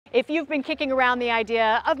If you've been kicking around the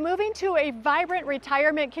idea of moving to a vibrant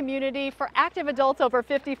retirement community for active adults over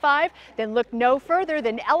 55, then look no further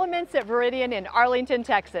than Elements at Viridian in Arlington,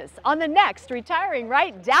 Texas, on the next Retiring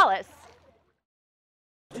Right Dallas.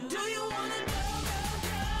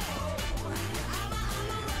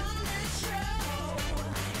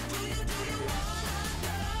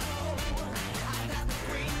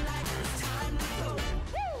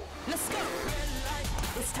 Let's go.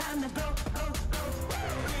 It's time to go, go, go.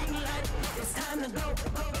 Green light. It's time to go,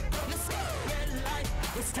 go, go. Let's go. Red light.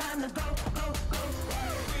 It's time to go, go, go.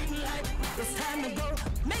 Green light. It's time to go.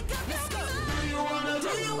 Make up. Let's go. Do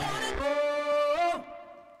you wanna go?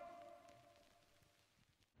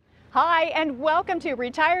 Hi, and welcome to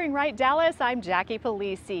Retiring Right Dallas. I'm Jackie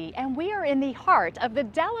Polisi, and we are in the heart of the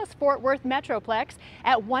Dallas-Fort Worth Metroplex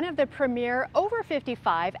at one of the premier over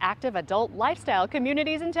 55 active adult lifestyle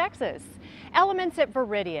communities in Texas. Elements at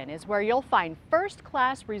Viridian is where you'll find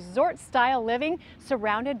first-class resort-style living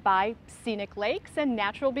surrounded by scenic lakes and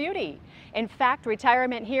natural beauty. In fact,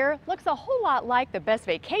 retirement here looks a whole lot like the best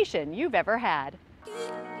vacation you've ever had.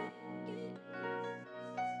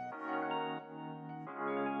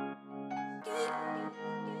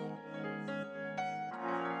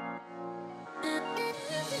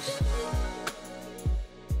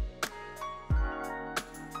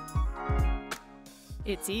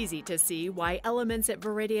 It's easy to see why Elements at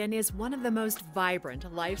Viridian is one of the most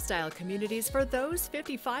vibrant lifestyle communities for those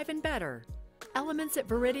 55 and better. Elements at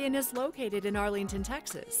Viridian is located in Arlington,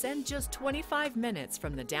 Texas, and just 25 minutes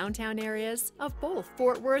from the downtown areas of both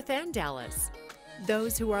Fort Worth and Dallas.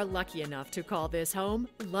 Those who are lucky enough to call this home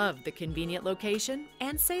love the convenient location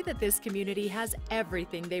and say that this community has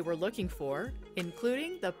everything they were looking for,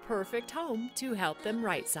 including the perfect home to help them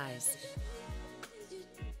right-size.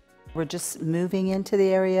 We're just moving into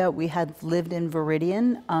the area. We had lived in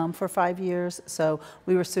Viridian for 5 years, so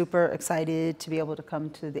we were super excited to be able to come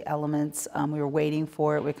to the Elements. We were waiting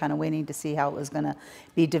for it. We were kind of waiting to see how it was going to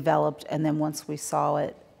be developed, and then once we saw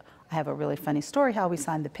it, I have a really funny story how we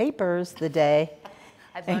signed the papers the day.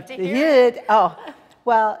 I'd love to hear it. Oh,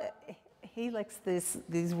 well, he likes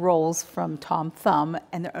these rolls from Tom Thumb,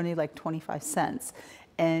 and they're only like 25 cents.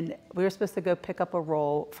 And we were supposed to go pick up a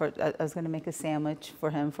roll for, I was going to make a sandwich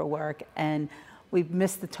for him for work, and we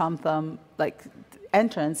missed the Tom Thumb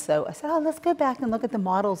entrance. So I said, oh, let's go back and look at the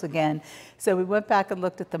models again. So we went back and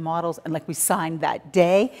looked at the models, and we signed that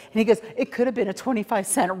day. And he goes, it could have been a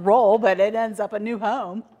 25-cent roll, but it ends up a new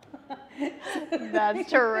home.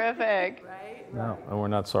 That's terrific. Right? No, and we're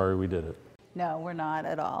not sorry we did it. No, we're not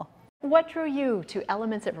at all. What drew you to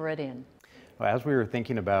Elements at Viridian? Well, as we were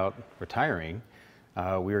thinking about retiring,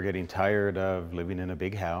 we were getting tired of living in a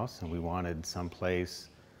big house, and we wanted someplace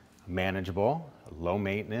manageable, low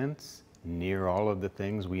maintenance, near all of the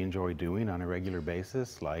things we enjoy doing on a regular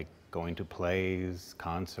basis, like going to plays,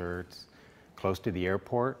 concerts, close to the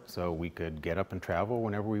airport, so we could get up and travel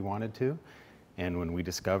whenever we wanted to. And when we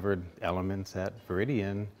discovered Elements at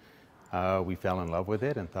Viridian, we fell in love with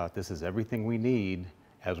it and thought this is everything we need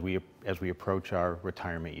as we approach our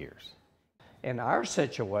retirement years. In our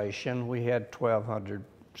situation, we had 1,200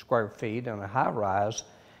 square feet on a high-rise,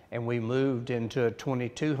 and we moved into a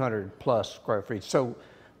 2,200 plus square feet. So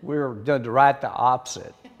we're done right the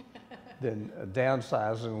opposite than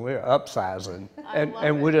downsizing. We're upsizing,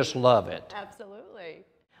 and we just love it. Absolutely.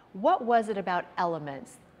 What was it about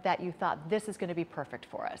Elements that you thought this is going to be perfect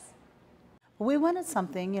for us? We wanted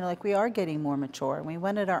something, like we are getting more mature, and we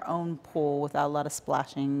wanted our own pool without a lot of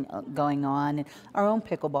splashing going on, and our own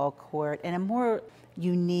pickleball court, and a more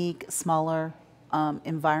unique, smaller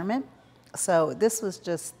environment. So this was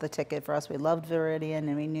just the ticket for us. We loved Viridian,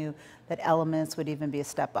 and we knew that Elements would even be a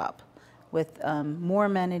step up with more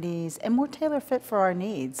amenities and more tailor-fit for our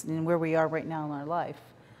needs and where we are right now in our life.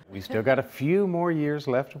 We still got a few more years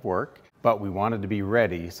left of work, but we wanted to be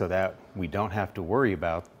ready so that we don't have to worry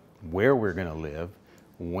about where we're going to live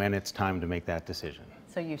when it's time to make that decision.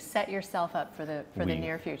 So you set yourself up for the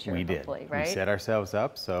near future, we hopefully, did. right? We set ourselves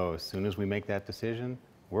up, so as soon as we make that decision,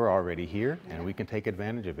 we're already here, and we can take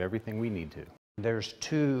advantage of everything we need to. There's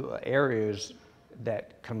two areas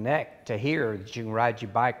that connect to here that you can ride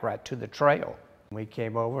your bike right to the trail. We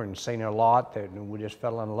came over and seen a lot that we just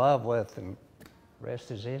fell in love with, and the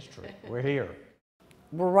rest is history. We're here.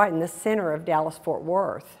 We're right in the center of Dallas-Fort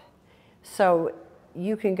Worth. So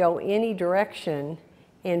you can go any direction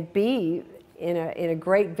and be in a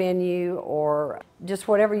great venue or just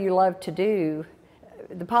whatever you love to do.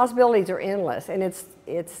 The possibilities are endless, and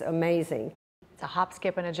it's amazing. It's a hop,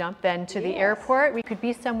 skip, and a jump then to the airport. We could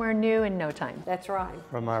be somewhere new in no time. That's right.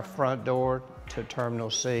 From our front door to Terminal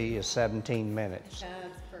C is 17 minutes.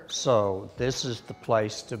 So this is the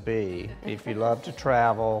place to be. If you love to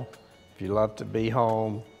travel, if you love to be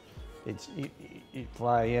home, you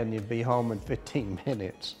fly in, you'll be home in 15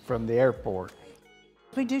 minutes from the airport.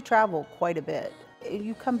 We do travel quite a bit.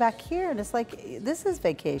 You come back here and it's like, this is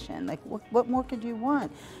vacation. Like, what more could you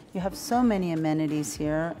want? You have so many amenities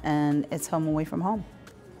here and it's home away from home.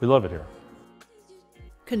 We love it here.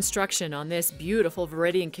 Construction on this beautiful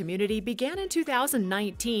Viridian community began in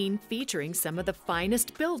 2019, featuring some of the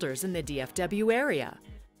finest builders in the DFW area,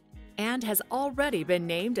 and has already been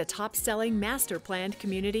named a top-selling master-planned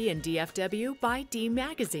community in DFW by D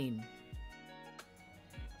Magazine.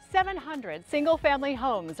 700 single-family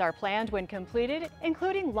homes are planned when completed,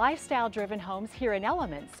 including lifestyle-driven homes here in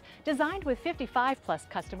Elements, designed with 55-plus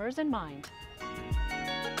customers in mind.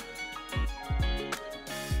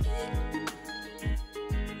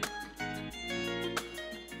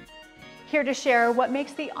 Here to share what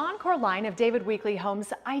makes the Encore line of David Weekley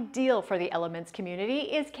Homes ideal for the Elements community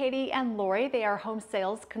is Katie and Lori. They are home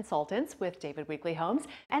sales consultants with David Weekley Homes.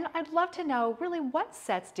 And I'd love to know really what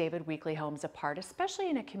sets David Weekley Homes apart, especially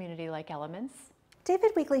in a community like Elements.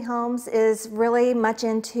 David Weekley Homes is really much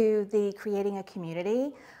into the creating a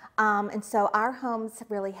community. And so our homes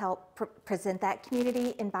really help present that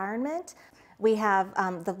community environment. We have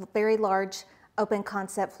the very large open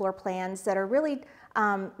concept floor plans that are really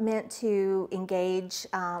meant to engage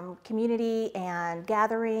community and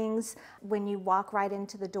gatherings. When you walk right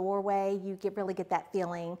into the doorway, you really get that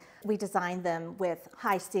feeling. We designed them with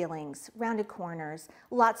high ceilings, rounded corners,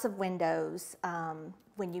 lots of windows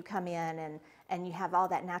when you come in, and you have all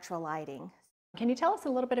that natural lighting. Can you tell us a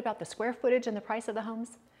little bit about the square footage and the price of the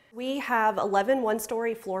homes? We have 11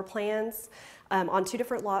 one-story floor plans on 2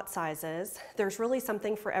 different lot sizes. There's really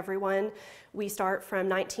something for everyone. We start from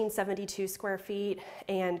 1972 square feet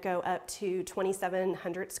and go up to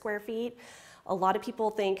 2,700 square feet. A lot of people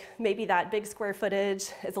think maybe that big square footage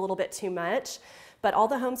is a little bit too much, but all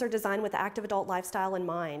the homes are designed with the active adult lifestyle in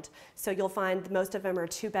mind. So you'll find most of them are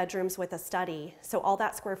 2 bedrooms with a study. So all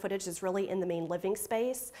that square footage is really in the main living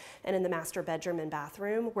space and in the master bedroom and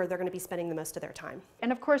bathroom, where they're going to be spending the most of their time.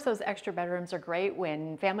 And of course, those extra bedrooms are great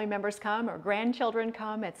when family members come or grandchildren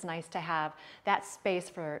come. It's nice to have that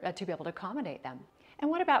space to be able to accommodate them.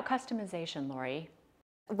 And what about customization, Lori?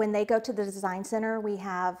 When they go to the design center, we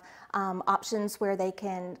have options where they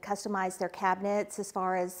can customize their cabinets as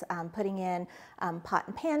far as putting in pot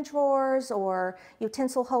and pan drawers or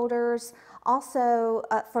utensil holders. Also,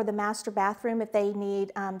 for the master bathroom, if they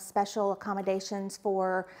need special accommodations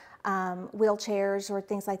for wheelchairs or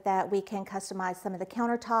things like that, we can customize some of the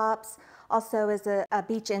countertops. Also, as a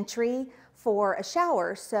beach entry for a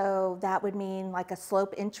shower, so that would mean like a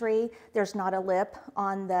slope entry. There's not a lip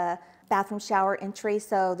on the bathroom shower entry,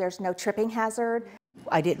 so there's no tripping hazard.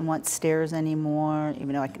 I didn't want stairs anymore,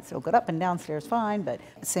 even though I could still get up and down stairs fine, but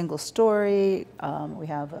a single story. We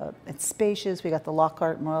have it's spacious. We got the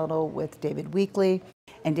Lockhart model with David Weekley,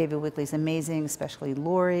 and David Weekley's amazing, especially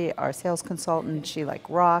Lori, our sales consultant. She like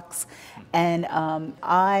rocks, and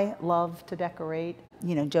I love to decorate.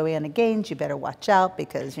 You know, Joanna Gaines, you better watch out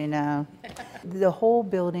because, you know, the whole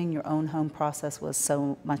building your own home process was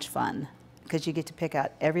so much fun, because you get to pick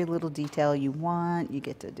out every little detail you want, you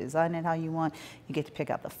get to design it how you want, you get to pick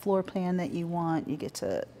out the floor plan that you want, you get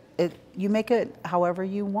to, you make it however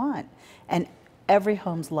you want. And every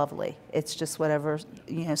home's lovely. It's just whatever,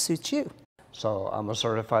 you know, suits you. So I'm a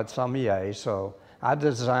certified sommelier, so I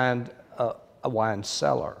designed a wine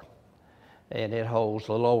cellar, and it holds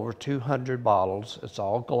a little over 200 bottles. It's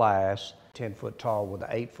all glass, 10 foot tall with an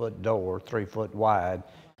 8-foot door, 3 foot wide.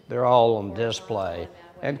 They're all on display,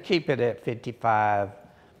 and keep it at 55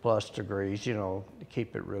 plus degrees, you know, to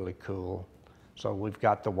keep it really cool. So we've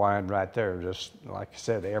got the wine right there, just like I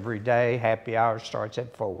said, every day, happy hour starts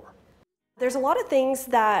at 4. There's a lot of things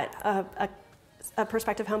that a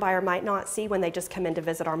prospective home buyer might not see when they just come in to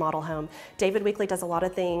visit our model home. David Weekley does a lot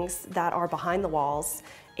of things that are behind the walls,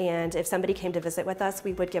 and if somebody came to visit with us,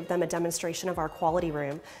 we would give them a demonstration of our quality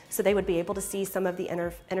room. So they would be able to see some of the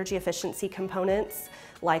energy efficiency components,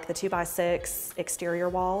 like the 2x6 exterior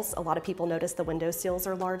walls. A lot of people notice the window sills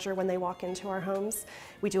are larger when they walk into our homes.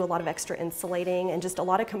 We do a lot of extra insulating and just a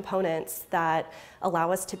lot of components that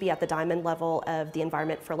allow us to be at the diamond level of the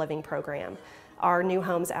Environment for Living program. Our new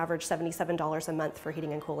homes average $77 a month for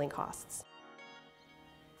heating and cooling costs.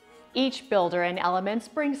 Each builder in Elements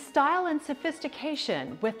brings style and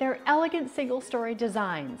sophistication with their elegant single-story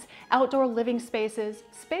designs, outdoor living spaces,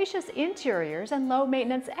 spacious interiors, and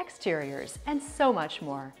low-maintenance exteriors, and so much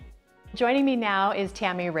more. Joining me now is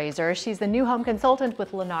Tammy Razor. She's the new home consultant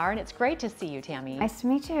with Lennar, and it's great to see you, Tammy. Nice to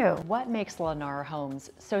meet you. What makes Lennar Homes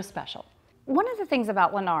so special? One of the things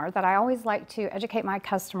about Lennar that I always like to educate my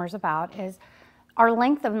customers about is our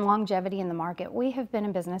length and longevity in the market. We have been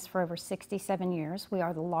in business for over 67 years. We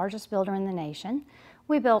are the largest builder in the nation.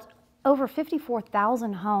 We built over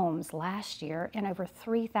 54,000 homes last year and over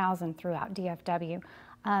 3,000 throughout DFW.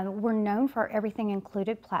 We're known for our everything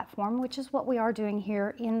included platform, which is what we are doing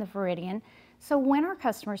here in the Viridian. So when our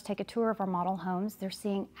customers take a tour of our model homes, they're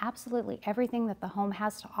seeing absolutely everything that the home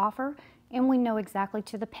has to offer, and we know exactly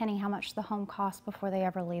to the penny how much the home costs before they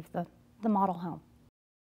ever leave the model home.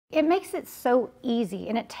 It makes it so easy,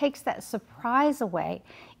 and it takes that surprise away.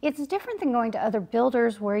 It's different than going to other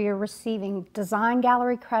builders where you're receiving design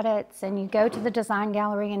gallery credits and you go to the design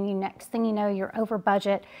gallery and next thing you know, you're over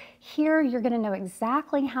budget. Here, you're gonna know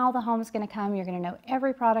exactly how the home's gonna come. You're gonna know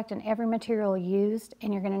every product and every material used,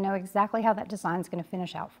 and you're gonna know exactly how that design's gonna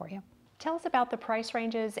finish out for you. Tell us about the price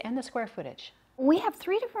ranges and the square footage. We have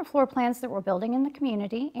 3 different floor plans that we're building in the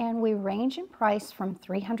community, and we range in price from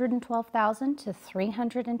 $312,000 to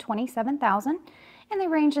 $327,000, and they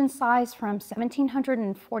range in size from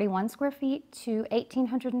 1,741 square feet to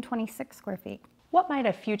 1,826 square feet. What might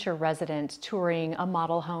a future resident touring a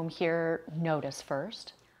model home here notice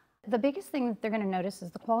first? The biggest thing that they're going to notice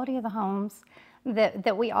is the quality of the homes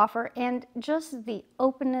that we offer, and just the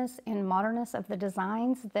openness and modernness of the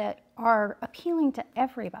designs that are appealing to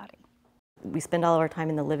everybody. We spend all of our time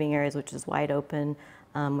in the living areas, which is wide open,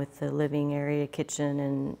 with the living area, kitchen,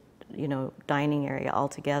 and dining area all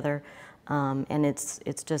together. And it's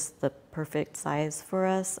just the perfect size for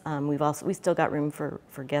us. We still got room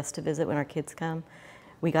for guests to visit when our kids come.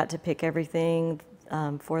 We got to pick everything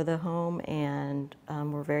for the home, and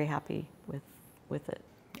we're very happy with it.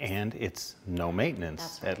 And it's no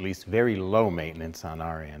maintenance, Right. at least very low maintenance on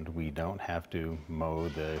our end. We don't have to mow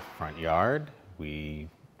the front yard. We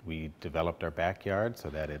developed our backyard so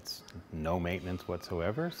that it's no maintenance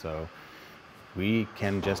whatsoever. So we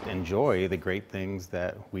can just enjoy the great things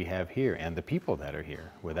that we have here and the people that are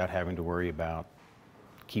here without having to worry about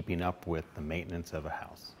keeping up with the maintenance of a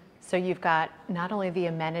house. So you've got not only the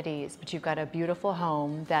amenities, but you've got a beautiful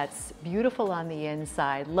home that's beautiful on the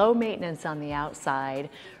inside, low maintenance on the outside.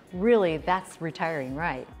 Really, that's retiring,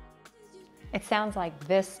 right? It sounds like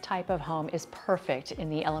this type of home is perfect in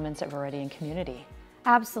the Elements at Viridian Community.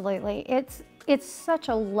 Absolutely. It's such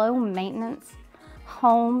a low maintenance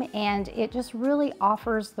home, and it just really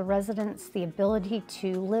offers the residents the ability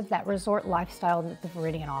to live that resort lifestyle that the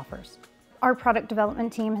Viridian offers. Our product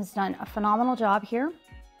development team has done a phenomenal job here.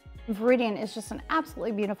 Viridian is just an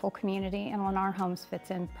absolutely beautiful community, and Lennar Homes fits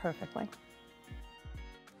in perfectly.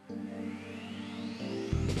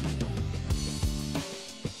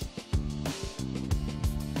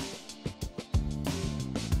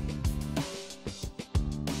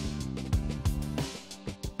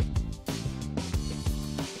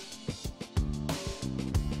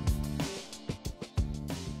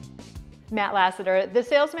 Matt Lassiter, the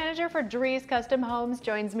sales manager for Drees Custom Homes,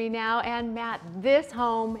 joins me now. And Matt, this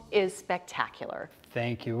home is spectacular.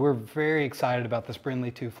 Thank you. We're very excited about this Brindley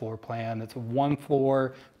 2 floor plan. It's a 1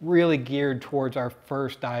 floor, really geared towards our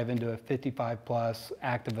first dive into a 55+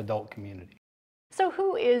 active adult community. So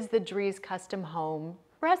who is the Drees Custom Home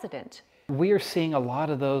resident? We are seeing a lot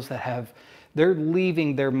of those that they're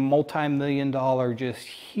leaving their multi-million-dollar, just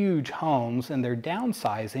huge homes, and they're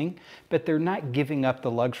downsizing, but they're not giving up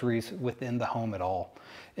the luxuries within the home at all.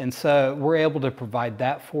 And so we're able to provide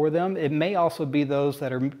that for them. It may also be those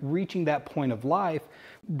that are reaching that point of life.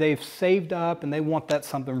 They've saved up and they want that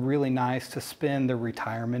something really nice to spend their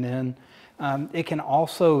retirement in. It can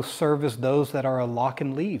also service those that are a lock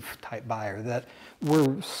and leave type buyer, that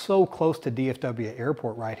we're so close to DFW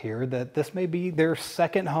Airport right here that this may be their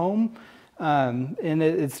second home. And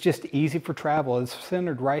it's just easy for travel. It's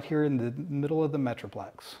centered right here in the middle of the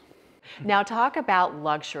Metroplex. Now talk about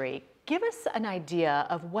luxury. Give us an idea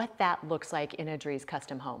of what that looks like in a Drees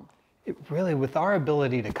Custom Home. Really, with our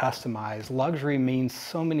ability to customize, luxury means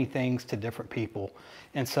so many things to different people.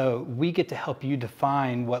 And so we get to help you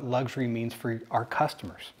define what luxury means for our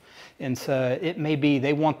customers. And so it may be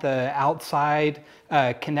they want the outside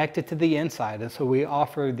connected to the inside. And so we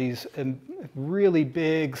offer these really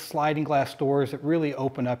big sliding glass doors that really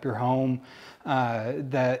open up your home,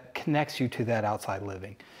 that connects you to that outside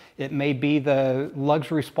living. It may be the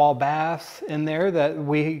luxury spa baths in there that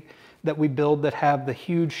we build that have the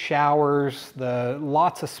huge showers, the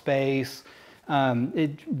lots of space.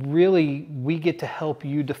 We get to help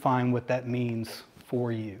you define what that means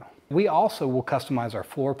for you. We also will customize our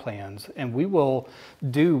floor plans, and we will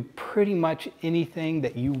do pretty much anything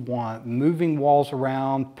that you want, moving walls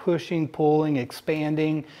around, pushing, pulling,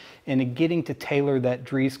 expanding, and getting to tailor that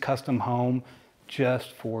Drees custom home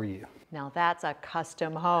just for you. Now that's a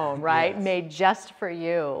custom home, right? Yes. Made just for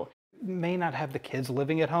you. May not have the kids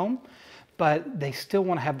living at home, but they still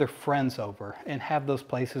want to have their friends over and have those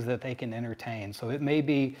places that they can entertain. So it may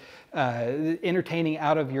be entertaining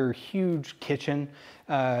out of your huge kitchen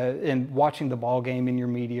and watching the ball game in your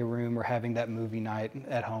media room, or having that movie night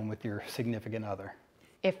at home with your significant other.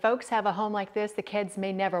 If folks have a home like this, the kids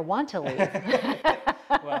may never want to leave.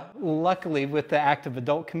 Well, luckily with the active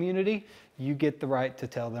adult community, you get the right to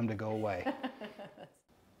tell them to go away.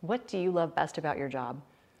 What do you love best about your job?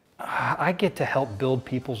 I get to help build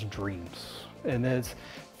people's dreams, and it's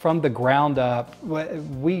from the ground up.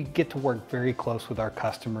 We get to work very close with our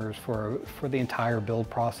customers for the entire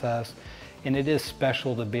build process, and it is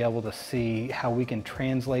special to be able to see how we can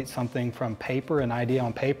translate something from paper, an idea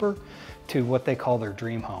on paper, to what they call their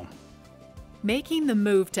dream home. Making the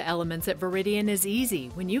move to Elements at Viridian is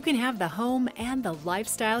easy when you can have the home and the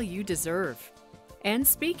lifestyle you deserve. And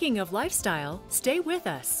speaking of lifestyle, stay with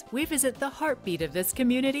us. We visit the heartbeat of this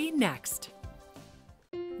community next.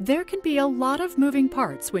 There can be a lot of moving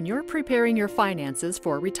parts when you're preparing your finances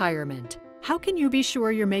for retirement. How can you be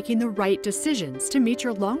sure you're making the right decisions to meet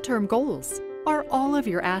your long-term goals? Are all of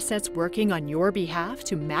your assets working on your behalf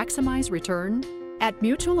to maximize return? At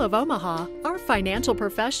Mutual of Omaha, our financial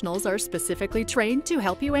professionals are specifically trained to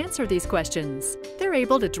help you answer these questions. They're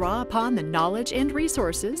able to draw upon the knowledge and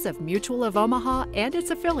resources of Mutual of Omaha and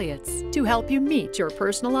its affiliates to help you meet your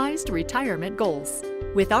personalized retirement goals.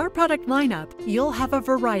 With our product lineup, you'll have a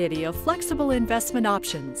variety of flexible investment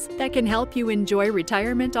options that can help you enjoy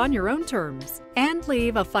retirement on your own terms and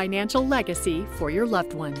leave a financial legacy for your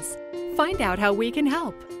loved ones. Find out how we can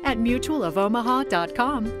help at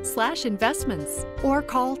mutualofomaha.com/investments or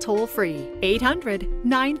call toll-free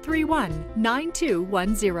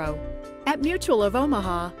 800-931-9210. At Mutual of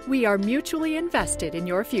Omaha, we are mutually invested in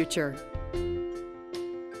your future.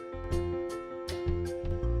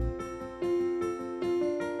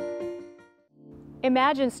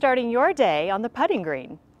 Imagine starting your day on the putting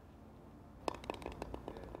green.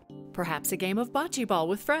 Perhaps a game of bocce ball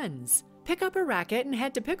with friends. Pick up a racket and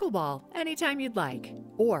head to pickleball anytime you'd like.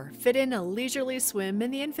 Or fit in a leisurely swim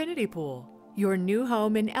in the infinity pool. Your new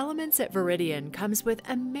home in Elements at Viridian comes with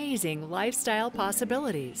amazing lifestyle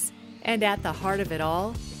possibilities. And at the heart of it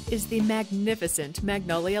all is the magnificent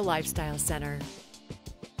Magnolia Lifestyle Center.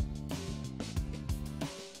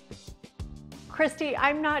 Christy,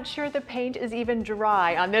 I'm not sure the paint is even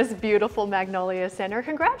dry on this beautiful Magnolia Center.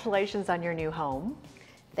 Congratulations on your new home.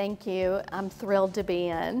 Thank you. I'm thrilled to be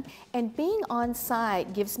in. And being on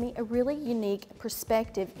site gives me a really unique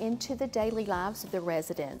perspective into the daily lives of the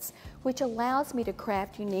residents, which allows me to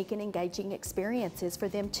craft unique and engaging experiences for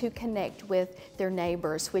them to connect with their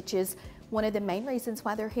neighbors, which is one of the main reasons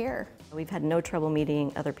why they're here. We've had no trouble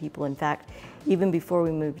meeting other people. In fact, even before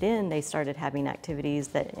we moved in, they started having activities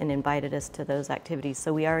and invited us to those activities.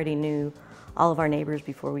 So we already knew all of our neighbors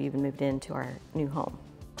before we even moved into our new home.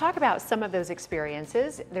 Talk about some of those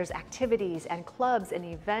experiences. There's activities and clubs and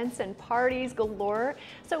events and parties galore.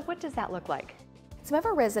 So what does that look like? Some of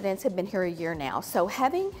our residents have been here a year now, so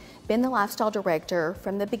having been the lifestyle director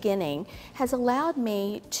from the beginning has allowed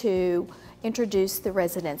me to introduce the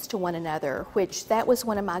residents to one another, which that was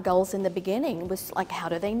one of my goals in the beginning, was like, how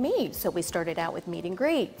do they meet? So we started out with meet and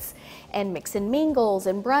greets and mix and mingles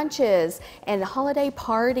and brunches and holiday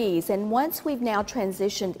parties. And once we've now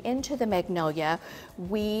transitioned into the Magnolia,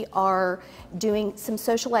 we are doing some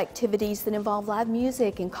social activities that involve live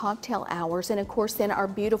music and cocktail hours. And of course, then our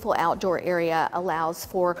beautiful outdoor area allows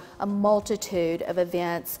for a multitude of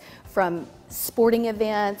events, from sporting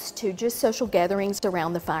events to just social gatherings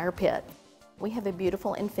around the fire pit. We have a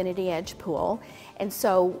beautiful infinity edge pool, and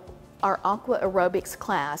so our aqua aerobics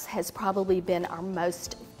class has probably been our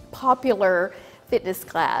most popular fitness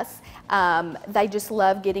class. They just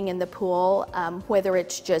love getting in the pool, whether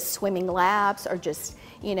it's just swimming laps or just,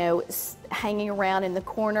 you know, hanging around in the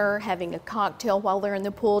corner, having a cocktail while they're in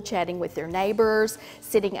the pool, chatting with their neighbors,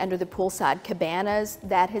 sitting under the poolside cabanas.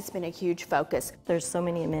 That has been a huge focus. There's so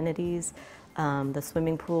many amenities, the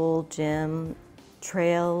swimming pool, gym,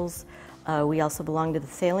 trails. We also belong to the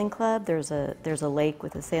sailing club. There's a lake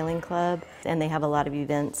with a sailing club, and they have a lot of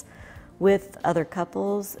events with other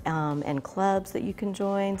couples and clubs that you can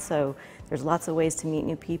join. So there's lots of ways to meet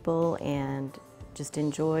new people and just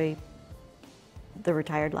enjoy the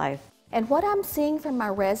retired life. And what I'm seeing from my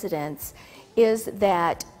residents is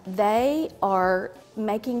that they are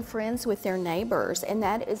making friends with their neighbors, and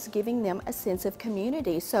that is giving them a sense of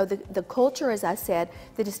community. So the culture, as I said,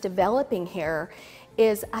 that is developing here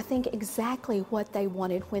is, I think, exactly what they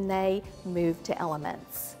wanted when they moved to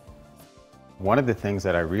Elements. One of the things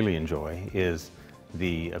that I really enjoy is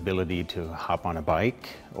the ability to hop on a bike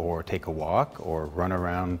or take a walk or run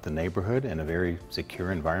around the neighborhood in a very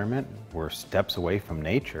secure environment. We're steps away from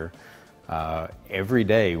nature. Every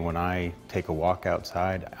day when I take a walk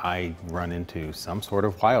outside, I run into some sort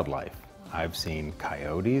of wildlife. I've seen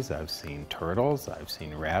coyotes, I've seen turtles, I've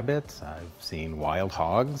seen rabbits, I've seen wild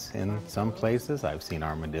hogs in some places, I've seen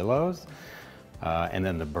armadillos, and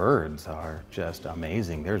then the birds are just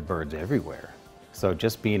amazing. There's birds everywhere. So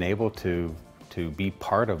just being able to be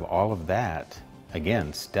part of all of that,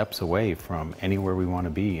 again, steps away from anywhere we want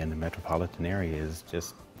to be in the metropolitan area, is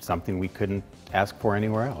just something we couldn't ask for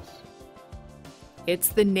anywhere else. It's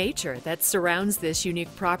the nature that surrounds this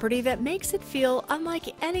unique property that makes it feel unlike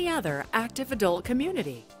any other active adult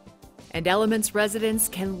community. And Elements residents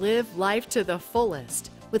can live life to the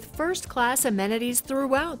fullest with first-class amenities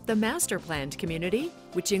throughout the master-planned community,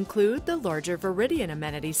 which include the larger Viridian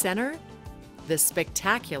Amenity Center, the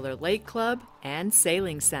spectacular Lake Club, and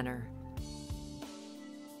Sailing Center.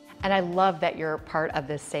 And I love that you're part of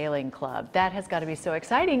this sailing club. That has got to be so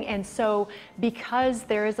exciting. And so because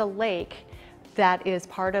there is a lake that is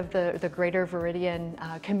part of the greater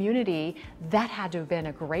Viridian community, that had to have been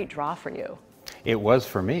a great draw for you. It was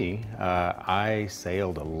for me. I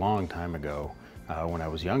sailed a long time ago when I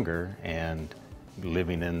was younger, and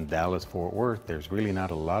living in Dallas-Fort Worth, there's really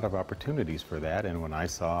not a lot of opportunities for that. And when I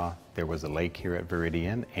saw there was a lake here at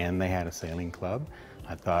Viridian and they had a sailing club,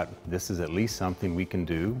 I thought this is at least something we can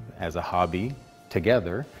do as a hobby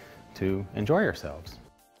together to enjoy ourselves.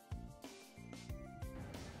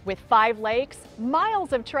 With 5 lakes,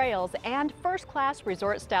 miles of trails, and first-class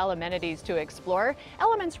resort-style amenities to explore,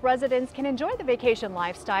 Elements residents can enjoy the vacation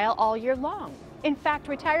lifestyle all year long. In fact,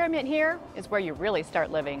 retirement here is where you really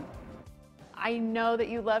start living. I know that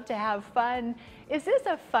you love to have fun. Is this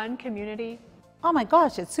a fun community? Oh my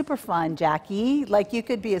gosh, it's super fun, Jackie. Like, you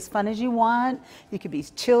could be as fun as you want, you could be as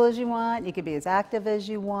chill as you want, you could be as active as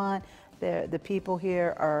you want. The people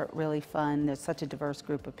here are really fun. There's such a diverse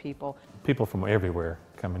group of people. People from everywhere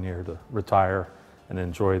coming here to retire and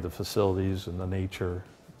enjoy the facilities and the nature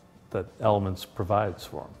that Elements provides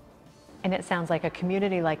for them. And it sounds like a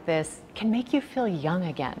community like this can make you feel young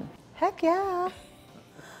again. Heck yeah.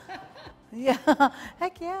 Yeah,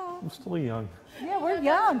 heck yeah. I'm still young. Yeah, we're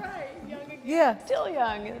young. Right. Young again. Yeah. Still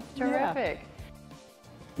young. It's terrific.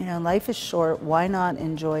 Yeah. You know, life is short. Why not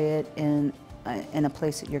enjoy it in a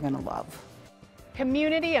place that you're going to love?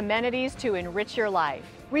 Community amenities to enrich your life.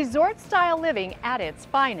 Resort-style living at its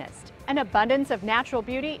finest. An abundance of natural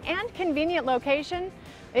beauty and convenient location.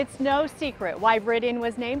 It's no secret why Viridian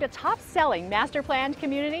was named a top-selling master-planned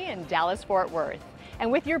community in Dallas-Fort Worth.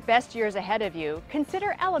 And with your best years ahead of you,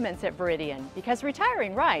 consider Elements at Viridian, because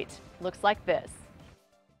retiring right looks like this.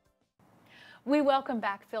 We welcome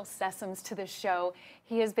back Phil Sessoms to the show.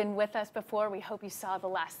 He has been with us before. We hope you saw the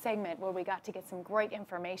last segment where we got to get some great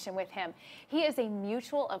information with him. He is a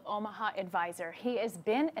Mutual of Omaha Advisor. He has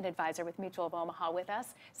been an advisor with Mutual of Omaha with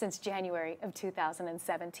us since January of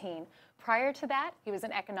 2017. Prior to that, he was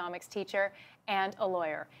an economics teacher and a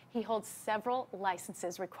lawyer. He holds several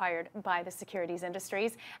licenses required by the securities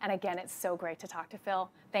industries. And again, it's so great to talk to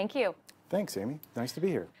Phil. Thank you. Thanks, Amy. Nice to be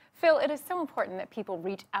here. Phil, it is so important that people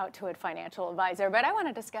reach out to a financial advisor, but I want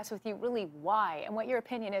to discuss with you really why and what your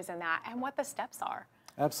opinion is in that and what the steps are.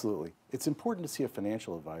 Absolutely. It's important to see a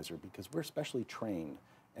financial advisor because we're specially trained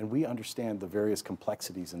and we understand the various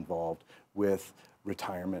complexities involved with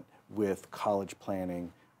retirement, with college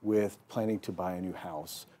planning, with planning to buy a new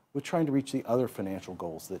house, with trying to reach the other financial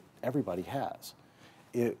goals that everybody has.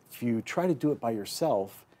 If you try to do it by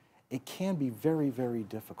yourself, it can be very, very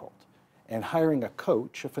difficult. And hiring a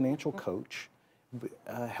coach, a financial coach,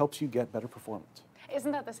 helps you get better performance.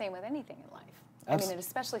 Isn't that the same with anything in life? I mean,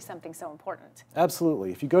 especially something so important.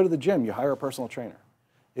 Absolutely. If you go to the gym, you hire a personal trainer.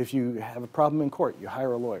 If you have a problem in court, you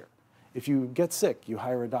hire a lawyer. If you get sick, you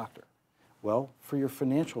hire a doctor. Well, for your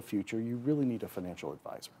financial future, you really need a financial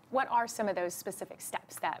advisor. What are some of those specific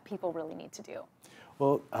steps that people really need to do?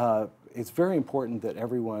 Well, it's very important that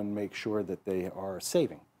everyone make sure that they are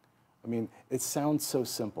saving. I mean, it sounds so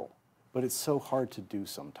simple, but it's so hard to do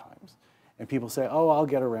sometimes. And people say, oh, I'll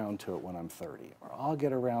get around to it when I'm 30, or I'll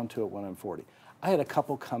get around to it when I'm 40. I had a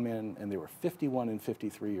couple come in, and they were 51 and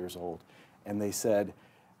 53 years old, and they said,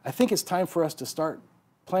 I think it's time for us to start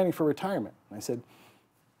planning for retirement. And I said,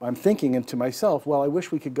 I'm thinking to myself, well, I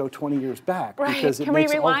wish we could go 20 years back. Right. Because it Can we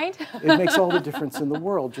rewind? It makes all the difference in the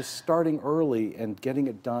world. Just starting early and getting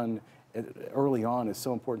it done early on is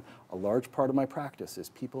so important. A large part of my practice is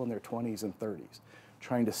people in their 20s and 30s,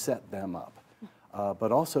 trying to set them up.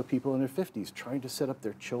 But also people in their 50s, trying to set up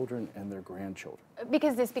their children and their grandchildren.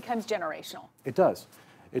 Because this becomes generational. It does.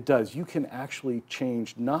 It does. You can actually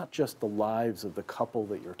change not just the lives of the couple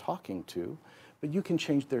that you're talking to, but you can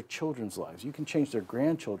change their children's lives. You can change their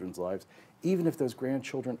grandchildren's lives, even if those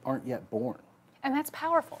grandchildren aren't yet born. And that's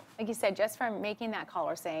powerful. Like you said, just from making that call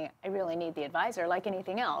or saying, I really need the advisor, like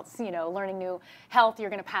anything else, you know, learning new health, you're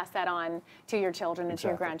going to pass that on to your children and to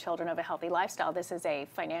your grandchildren of a healthy lifestyle. This is a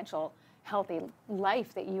financial, healthy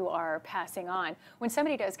life that you are passing on. When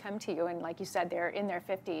somebody does come to you and, like you said, they're in their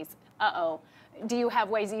 50s, do you have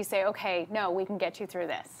ways that you say, okay, no, we can get you through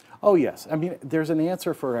this? Oh, yes. I mean, there's an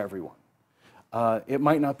answer for everyone. It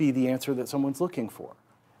might not be the answer that someone's looking for.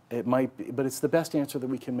 It might be, but it's the best answer that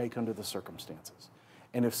we can make under the circumstances.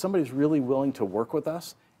 And if somebody's really willing to work with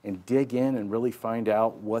us and dig in and really find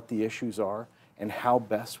out what the issues are and how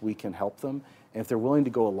best we can help them, and if they're willing to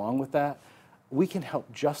go along with that, we can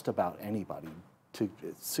help just about anybody to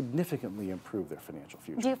significantly improve their financial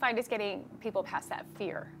future. Do you find it's getting people past that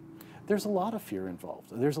fear? There's a lot of fear involved.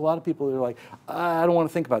 There's a lot of people that are like, I don't want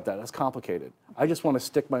to think about that. That's complicated. I just want to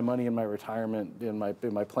stick my money in my retirement, in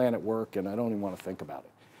my plan at work, and I don't even want to think about it.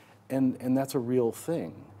 And that's a real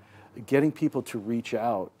thing. Getting people to reach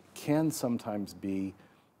out can sometimes be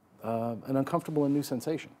an uncomfortable and new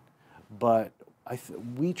sensation. But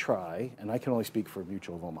we try, and I can only speak for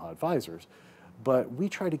Mutual of Omaha Advisors, but we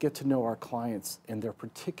try to get to know our clients and their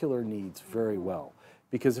particular needs very well.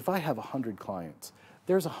 Because if I have 100 clients,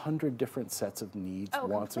 there's 100 different sets of needs,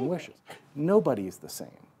 wants, and wishes. Nobody is the same.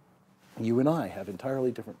 You and I have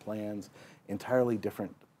entirely different plans, entirely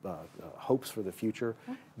different hopes for the future,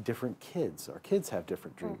 different kids. Our kids have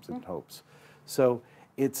different dreams and hopes. So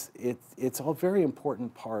it's a very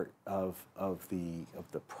important part of the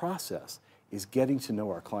process is getting to know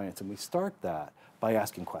our clients, and we start that by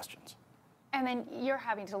asking questions. And then you're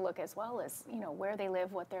having to look as well as, you know, where they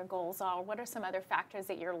live, what their goals are. What are some other factors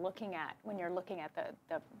that you're looking at when you're looking at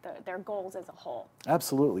their goals as a whole?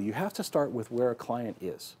 Absolutely. You have to start with where a client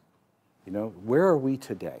is. You know, where are we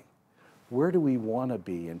today? Where do we want to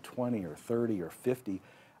be in 20 or 30 or 50?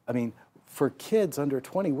 I mean, for kids under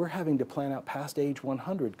 20, we're having to plan out past age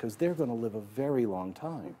 100 because they're going to live a very long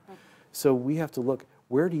time. So we have to look,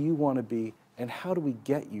 where do you want to be and how do we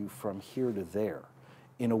get you from here to there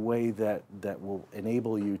in a way that will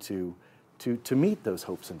enable you to meet those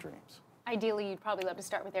hopes and dreams? Ideally, you'd probably love to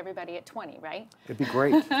start with everybody at 20, right? It'd be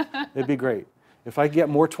great. It'd be great. If I get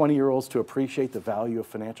more 20-year-olds to appreciate the value of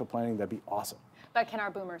financial planning, that'd be awesome. But can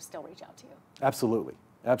our boomers still reach out to you? Absolutely,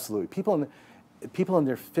 absolutely. People in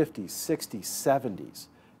their 50s, 60s, 70s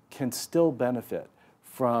can still benefit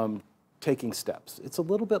from taking steps. It's a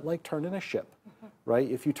little bit like turning a ship, right?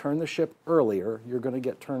 If you turn the ship earlier, you're going to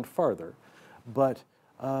get turned farther. But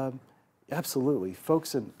absolutely,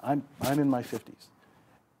 folks, I'm in my 50s.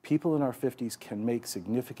 People in our 50s can make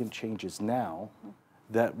significant changes now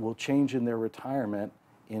that will change in their retirement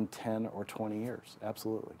in 10 or 20 years.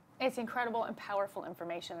 Absolutely. It's incredible and powerful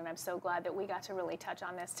information, and I'm so glad that we got to really touch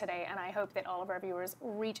on this today, and I hope that all of our viewers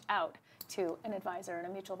reach out to an advisor and a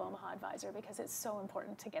Mutual of Omaha advisor because it's so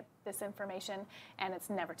important to get this information, and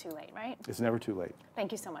it's never too late, right? It's never too late.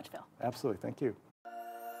 Thank you so much, Phil. Absolutely. Thank you.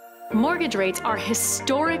 Mortgage rates are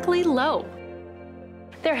historically low.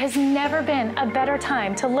 There has never been a better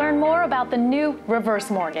time to learn more about the new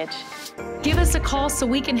reverse mortgage. Give us a call so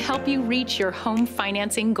we can help you reach your home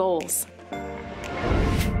financing goals.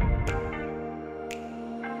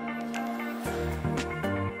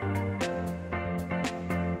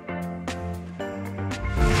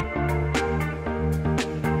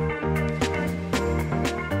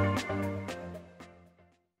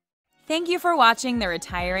 Thank you for watching The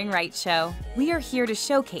Retiring Right Show. We are here to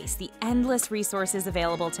showcase the endless resources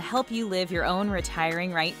available to help you live your own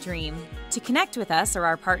retiring right dream. To connect with us or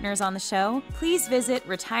our partners on the show, please visit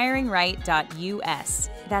retiringright.us.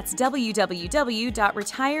 That's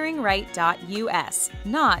www.retiringright.us,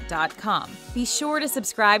 not .com. Be sure to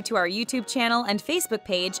subscribe to our YouTube channel and Facebook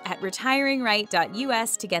page at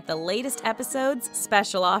retiringright.us to get the latest episodes,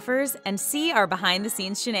 special offers, and see our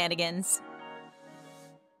behind-the-scenes shenanigans.